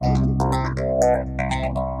Hello,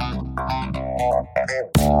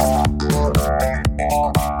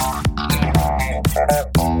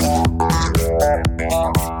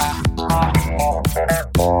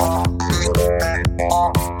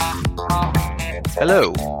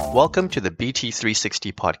 welcome to the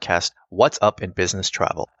BT360 podcast, What's Up in Business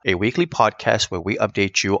Travel, a weekly podcast where we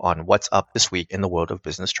update you on what's up this week in the world of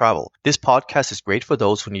business travel. This podcast is great for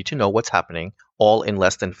those who need to know what's happening, all in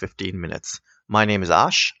less than 15 minutes. My name is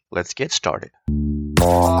Ash. Let's get started.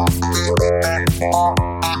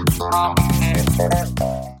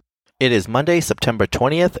 It is Monday, September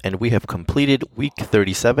 20th, and we have completed week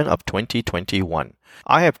 37 of 2021.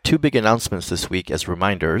 I have two big announcements this week as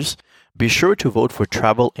reminders. Be sure to vote for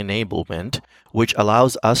Travel Enablement, which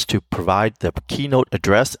allows us to provide the keynote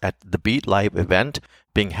address at the Beat Live event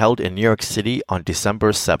being held in New York City on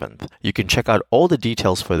December 7th. You can check out all the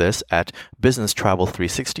details for this at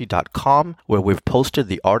businesstravel360.com, where we've posted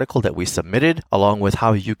the article that we submitted, along with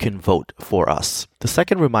how you can vote for us. The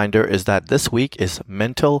second reminder is that this week is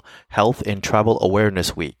Mental Health in Travel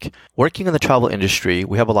Awareness Week. Working in the travel industry,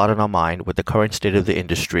 we have a lot on our mind with the current state of the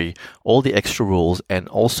industry, all the extra rules, and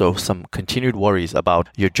also some continued worries about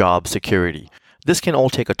your job security. This can all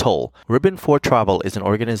take a toll. Ribbon for Travel is an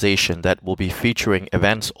organization that will be featuring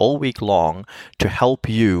events all week long to help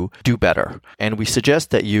you do better. And we suggest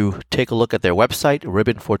that you take a look at their website,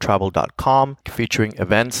 ribbonfortravel.com, featuring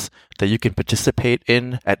events that you can participate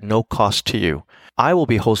in at no cost to you. I will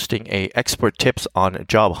be hosting a expert tips on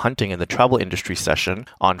job hunting in the travel industry session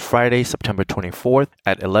on Friday, September 24th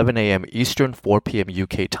at 11 a.m. Eastern, 4 p.m.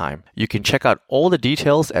 UK time. You can check out all the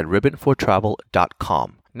details at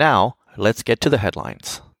ribbonfortravel.com. Now, let's get to the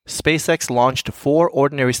headlines. SpaceX launched 4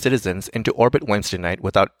 ordinary citizens into orbit Wednesday night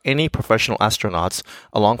without any professional astronauts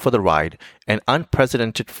along for the ride, an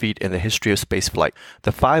unprecedented feat in the history of spaceflight.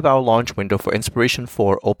 The 5-hour launch window for Inspiration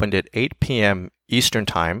 4 opened at 8 p.m. Eastern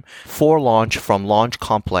Time for launch from Launch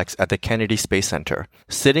Complex at the Kennedy Space Center.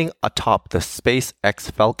 Sitting atop the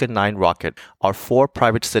SpaceX Falcon 9 rocket are 4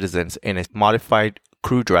 private citizens in a modified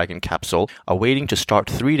Crew Dragon capsule, awaiting to start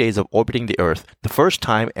 3 days of orbiting the Earth, the first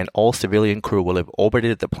time an all-civilian crew will have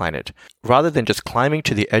orbited the planet. Rather than just climbing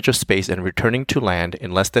to the edge of space and returning to land in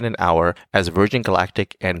less than an hour, as Virgin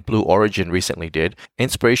Galactic and Blue Origin recently did,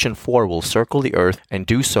 Inspiration 4 will circle the Earth and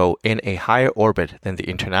do so in a higher orbit than the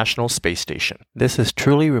International Space Station. This is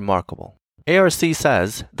truly remarkable. ARC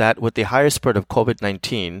says that with the higher spread of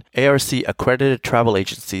COVID-19, ARC accredited travel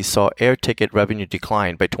agencies saw air ticket revenue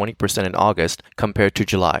decline by 20% in August compared to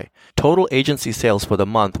July. Total agency sales for the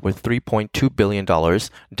month were $3.2 billion,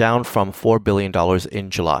 down from $4 billion in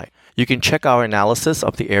July. You can check our analysis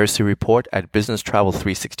of the ARC report at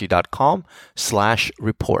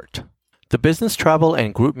businesstravel360.com/report. The business travel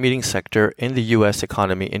and group meeting sector in the U.S.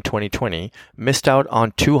 economy in 2020 missed out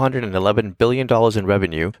on $211 billion in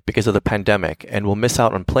revenue because of the pandemic and will miss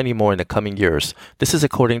out on plenty more in the coming years. This is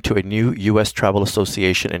according to a new U.S. Travel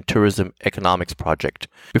Association and Tourism Economics project.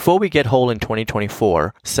 Before we get whole in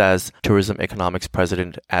 2024, says Tourism Economics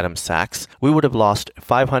President Adam Sachs, we would have lost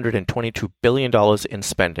 $522 billion in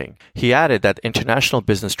spending. He added that international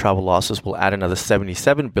business travel losses will add another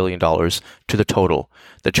 $77 billion to the total.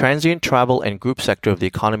 The transient travel and group sector of the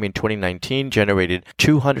economy in 2019 generated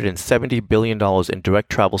 $270 billion in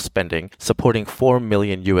direct travel spending, supporting 4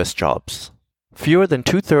 million U.S. jobs. Fewer than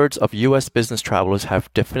 2/3 of U.S. business travelers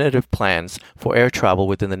have definitive plans for air travel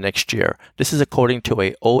within the next year. This is according to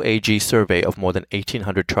a OAG survey of more than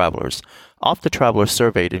 1,800 travelers. Of the travelers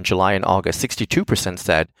surveyed in July and August, 62%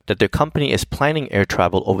 said that their company is planning air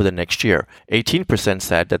travel over the next year. 18%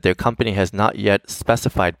 said that their company has not yet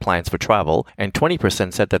specified plans for travel, and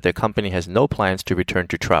 20% said that their company has no plans to return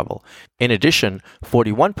to travel. In addition,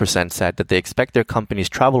 41% said that they expect their company's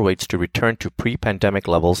travel rates to return to pre-pandemic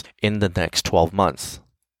levels in the next 12 months.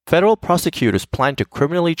 Federal prosecutors plan to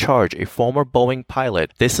criminally charge a former Boeing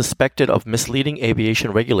pilot they suspected of misleading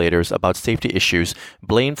aviation regulators about safety issues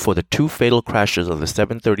blamed for the 2 fatal crashes of the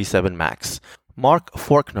 737 MAX. Mark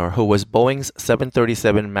Faulkner, who was Boeing's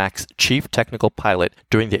 737 MAX chief technical pilot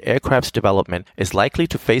during the aircraft's development, is likely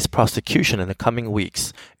to face prosecution in the coming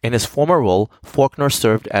weeks. In his former role, Faulkner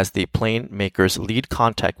served as the plane maker's lead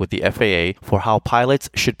contact with the FAA for how pilots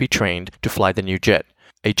should be trained to fly the new jet.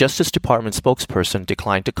 A Justice Department spokesperson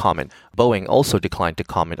declined to comment. Boeing also declined to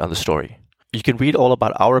comment on the story. You can read all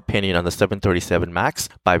about our opinion on the 737 MAX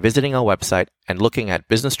by visiting our website and looking at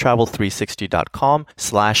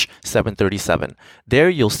businesstravel360.com/737. There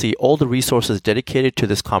you'll see all the resources dedicated to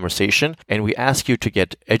this conversation, and we ask you to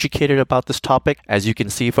get educated about this topic, as you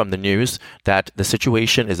can see from the news that the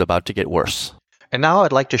situation is about to get worse. And now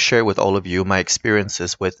I'd like to share with all of you my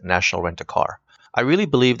experiences with National Rent-A-Car. I really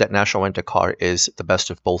believe that National Rent-A-Car is the best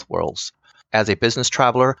of both worlds. As a business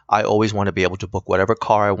traveler, I always want to be able to book whatever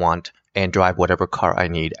car I want and drive whatever car I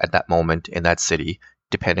need at that moment in that city,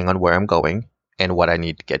 depending on where I'm going and what I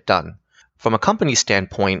need to get done. From a company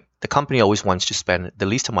standpoint, the company always wants to spend the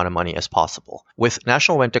least amount of money as possible. With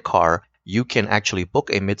National Rent-A-Car, you can actually book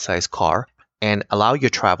a mid-size car and allow your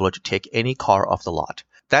traveler to take any car off the lot.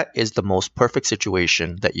 That is the most perfect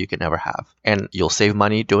situation that you can ever have. And you'll save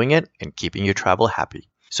money doing it and keeping your traveler happy.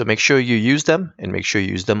 So make sure you use them and make sure you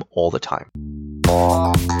use them all the time.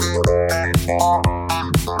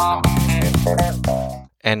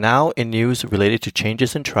 And now in news related to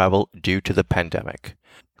changes in travel due to the pandemic.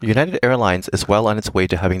 United Airlines is well on its way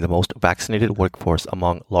to having the most vaccinated workforce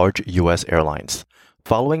among large U.S. airlines.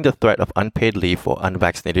 Following the threat of unpaid leave for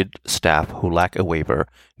unvaccinated staff who lack a waiver,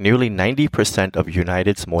 nearly 90% of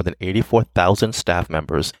United's more than 84,000 staff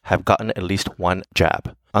members have gotten at least one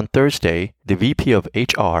jab. On Thursday, the VP of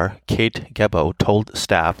HR, Kate Gebo, told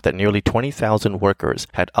staff that nearly 20,000 workers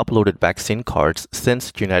had uploaded vaccine cards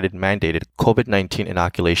since United mandated COVID-19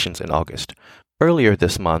 inoculations in August. Earlier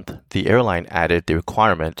this month, the airline added the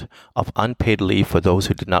requirement of unpaid leave for those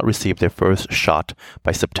who did not receive their first shot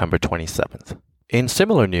by September 27th. In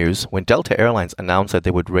similar news, when Delta Airlines announced that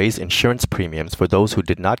they would raise insurance premiums for those who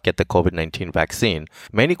did not get the COVID-19 vaccine,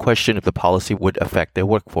 many questioned if the policy would affect their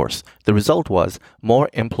workforce. The result was more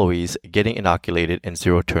employees getting inoculated and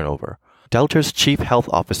zero turnover. Delta's Chief Health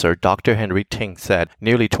Officer, Dr. Henry Ting, said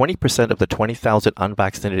nearly 20% of the 20,000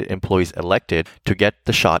 unvaccinated employees elected to get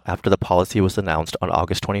the shot after the policy was announced on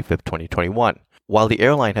August 25, 2021. While the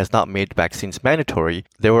airline has not made vaccines mandatory,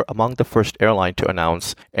 they were among the first airline to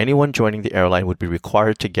announce anyone joining the airline would be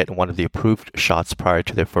required to get one of the approved shots prior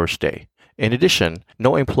to their first day. In addition,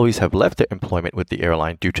 no employees have left their employment with the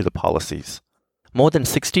airline due to the policies. More than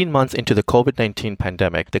 16 months into the COVID-19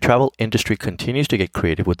 pandemic, the travel industry continues to get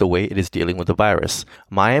creative with the way it is dealing with the virus.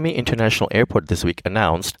 Miami International Airport this week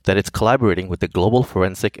announced that it's collaborating with the Global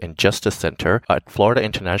Forensic and Justice Center at Florida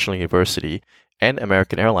International University and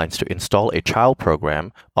American Airlines to install a trial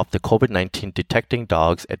program of the COVID-19 detecting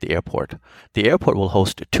dogs at the airport. The airport will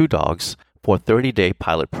host 2 dogs for a 30-day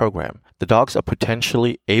pilot program. The dogs are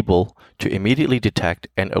potentially able to immediately detect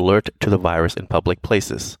and alert to the virus in public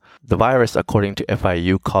places. The virus, according to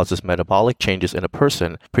FIU, causes metabolic changes in a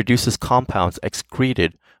person, produces compounds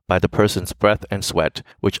excreted by the person's breath and sweat,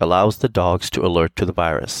 which allows the dogs to alert to the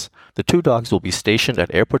virus. The 2 dogs will be stationed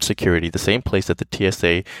at airport security, the same place that the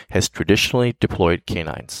TSA has traditionally deployed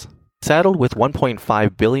canines. Saddled with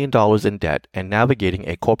 $1.5 billion in debt and navigating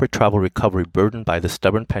a corporate travel recovery burdened by the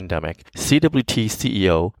stubborn pandemic, CWT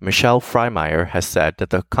CEO Michelle Freimeyer has said that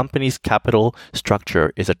the company's capital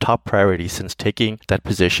structure is a top priority since taking that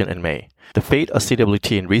position in May. The fate of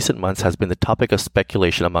CWT in recent months has been the topic of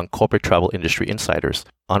speculation among corporate travel industry insiders.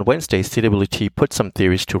 On Wednesday, CWT put some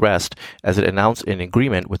theories to rest as it announced an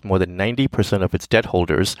agreement with more than 90% of its debt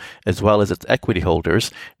holders, as well as its equity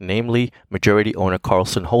holders, namely majority owner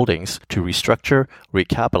Carlson Holdings, to restructure,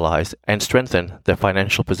 recapitalize, and strengthen their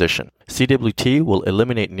financial position. CWT will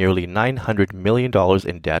eliminate nearly $900 million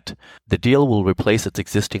in debt. The deal will replace its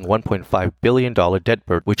existing $1.5 billion debt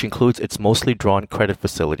burden, which includes its mostly drawn credit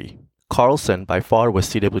facility. Carlson by far was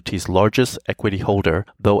CWT's largest equity holder,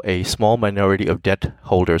 though a small minority of debt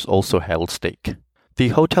holders also held stake. The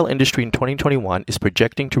hotel industry in 2021 is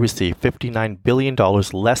projecting to receive $59 billion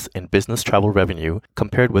less in business travel revenue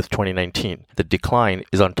compared with 2019. The decline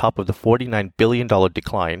is on top of the $49 billion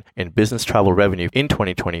decline in business travel revenue in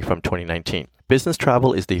 2020 from 2019. Business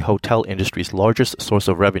travel is the hotel industry's largest source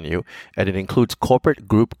of revenue, and it includes corporate,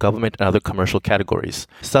 group, government, and other commercial categories.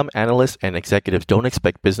 Some analysts and executives don't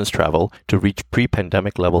expect business travel to reach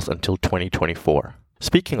pre-pandemic levels until 2024.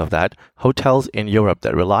 Speaking of that, hotels in Europe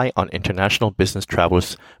that rely on international business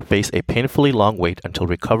travelers face a painfully long wait until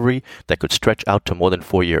recovery that could stretch out to more than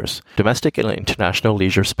 4 years. Domestic and international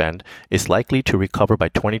leisure spend is likely to recover by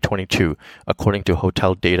 2022, according to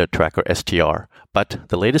hotel data tracker STR. But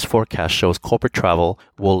the latest forecast shows corporate travel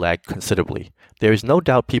will lag considerably. There is no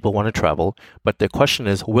doubt people want to travel, but the question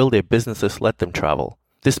is, will their businesses let them travel?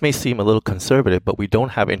 This may seem a little conservative, but we don't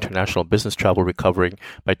have international business travel recovering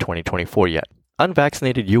by 2024 yet.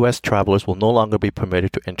 Unvaccinated U.S. travelers will no longer be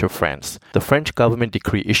permitted to enter France. The French government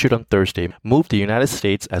decree issued on Thursday moved the United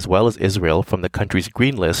States as well as Israel from the country's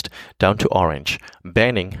green list down to orange,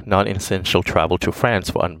 banning non-essential travel to France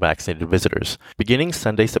for unvaccinated visitors. Beginning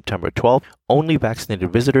Sunday, September 12th, only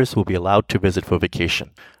vaccinated visitors will be allowed to visit for vacation.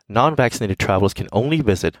 Non-vaccinated travelers can only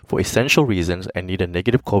visit for essential reasons and need a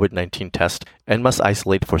negative COVID-19 test and must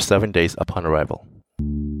isolate for 7 days upon arrival.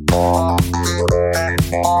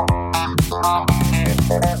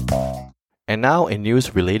 And now in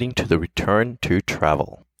news relating to the return to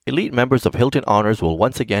travel. Elite members of Hilton Honors will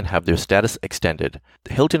once again have their status extended.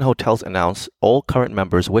 The Hilton Hotels announced all current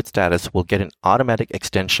members with status will get an automatic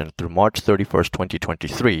extension through March 31st,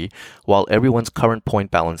 2023, while everyone's current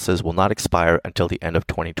point balances will not expire until the end of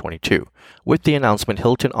 2022. With the announcement,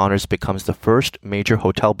 Hilton Honors becomes the first major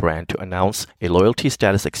hotel brand to announce a loyalty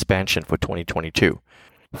status expansion for 2022.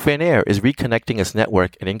 Finnair is reconnecting its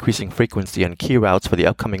network and increasing frequency on key routes for the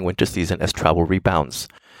upcoming winter season as travel rebounds.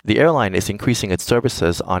 The airline is increasing its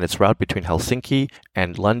services on its route between Helsinki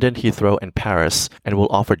and London, Heathrow, and Paris, and will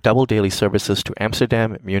offer double daily services to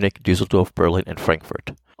Amsterdam, Munich, Dusseldorf, Berlin, and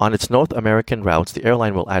Frankfurt. On its North American routes, the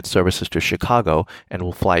airline will add services to Chicago and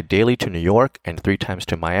will fly daily to New York and 3 times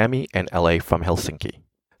to Miami and LA from Helsinki.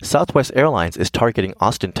 Southwest Airlines is targeting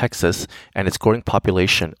Austin, Texas, and its growing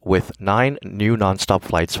population with 9 new nonstop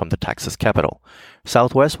flights from the Texas capital.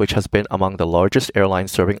 Southwest, which has been among the largest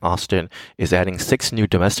airlines serving Austin, is adding 6 new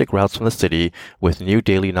domestic routes from the city with new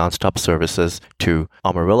daily nonstop services to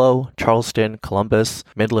Amarillo, Charleston, Columbus,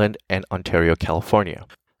 Midland, and Ontario, California.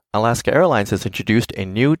 Alaska Airlines has introduced a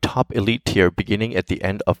new top elite tier beginning at the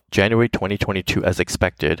end of January 2022 as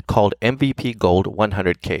expected, called MVP Gold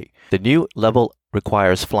 100K. The new level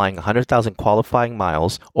requires flying 100,000 qualifying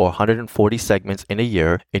miles or 140 segments in a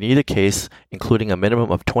year, in either case including a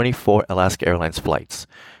minimum of 24 Alaska Airlines flights.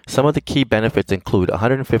 Some of the key benefits include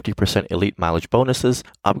 150% elite mileage bonuses,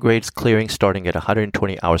 upgrades clearing starting at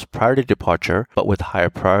 120 hours prior to departure but with higher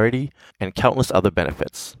priority, and countless other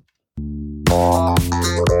benefits.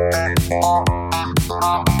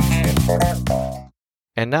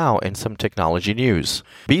 And now in some technology news.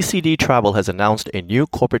 BCD Travel has announced a new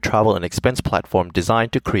corporate travel and expense platform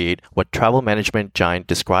designed to create what travel management giant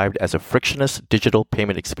described as a frictionless digital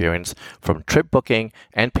payment experience from trip booking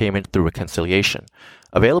and payment through reconciliation.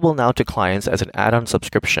 Available now to clients as an add-on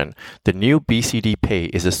subscription, the new BCD Pay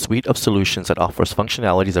is a suite of solutions that offers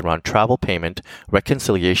functionalities around travel payment,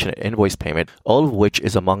 reconciliation, and invoice payment, all of which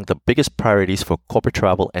is among the biggest priorities for corporate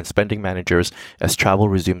travel and spending managers as travel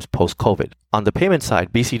resumes post-COVID. On the payment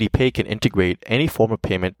side, BCD Pay can integrate any form of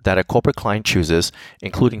payment that a corporate client chooses,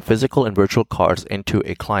 including physical and virtual cards, into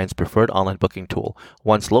a client's preferred online booking tool.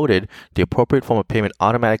 Once loaded, the appropriate form of payment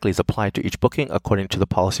automatically is applied to each booking according to the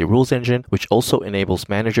policy rules engine, which also enables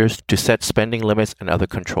managers to set spending limits and other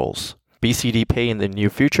controls. BCD Pay in the near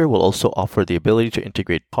future will also offer the ability to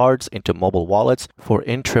integrate cards into mobile wallets for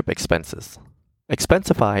in-trip expenses.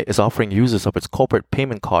 Expensify is offering users of its corporate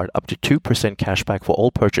payment card up to 2% cashback for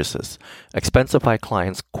all purchases. Expensify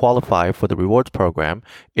clients qualify for the rewards program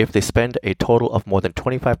if they spend a total of more than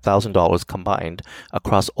 $25,000 combined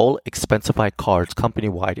across all Expensify cards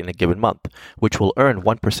company-wide in a given month, which will earn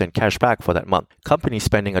 1% cashback for that month. Companies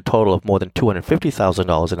spending a total of more than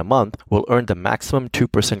 $250,000 in a month will earn the maximum 2%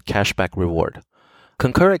 cashback reward.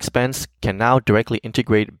 Concur Expense can now directly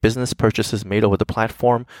integrate business purchases made over the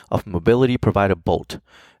platform of mobility provider Bolt.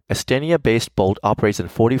 Estonia-based Bolt operates in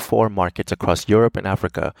 44 markets across Europe and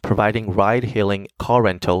Africa, providing ride-hailing, car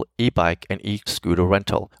rental, e-bike, and e-scooter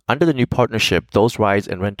rental. Under the new partnership, those rides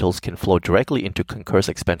and rentals can flow directly into Concur's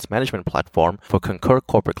expense management platform for Concur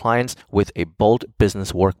corporate clients with a Bolt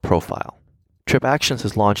business work profile. TripActions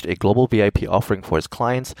has launched a global VIP offering for its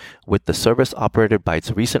clients with the service operated by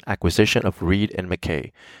its recent acquisition of Reed &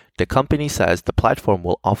 Mackay. The company says the platform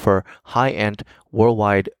will offer high-end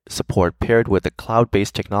worldwide support paired with a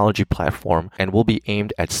cloud-based technology platform and will be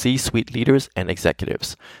aimed at C-suite leaders and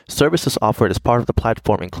executives. Services offered as part of the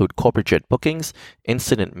platform include corporate jet bookings,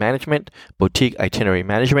 incident management, boutique itinerary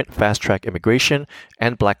management, fast-track immigration,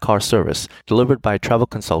 and black car service, delivered by travel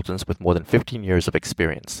consultants with more than 15 years of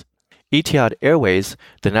experience. Etihad Airways,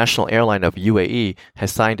 the national airline of UAE,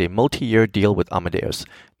 has signed a multi-year deal with Amadeus.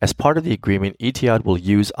 As part of the agreement, Etihad will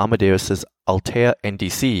use Amadeus's Altéa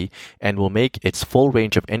NDC and will make its full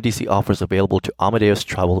range of NDC offers available to Amadeus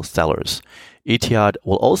travel sellers. Etihad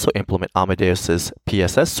will also implement Amadeus's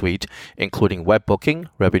PSS suite, including web booking,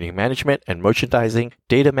 revenue management and merchandising,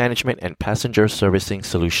 data management, and passenger servicing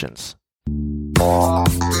solutions.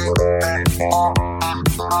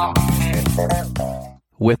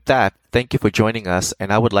 With that, thank you for joining us,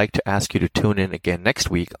 and I would like to ask you to tune in again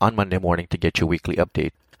next week on Monday morning to get your weekly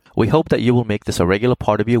update. We hope that you will make this a regular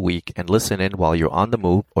part of your week and listen in while you're on the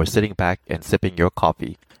move or sitting back and sipping your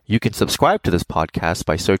coffee. You can subscribe to this podcast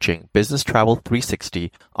by searching Business Travel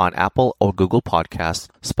 360 on Apple or Google Podcasts,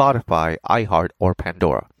 Spotify, iHeart, or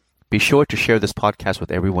Pandora. Be sure to share this podcast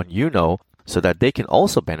with everyone you know so that they can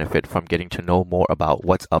also benefit from getting to know more about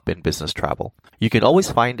what's up in business travel. You can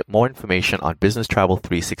always find more information on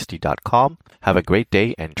businesstravel360.com. Have a great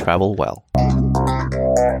day and travel well.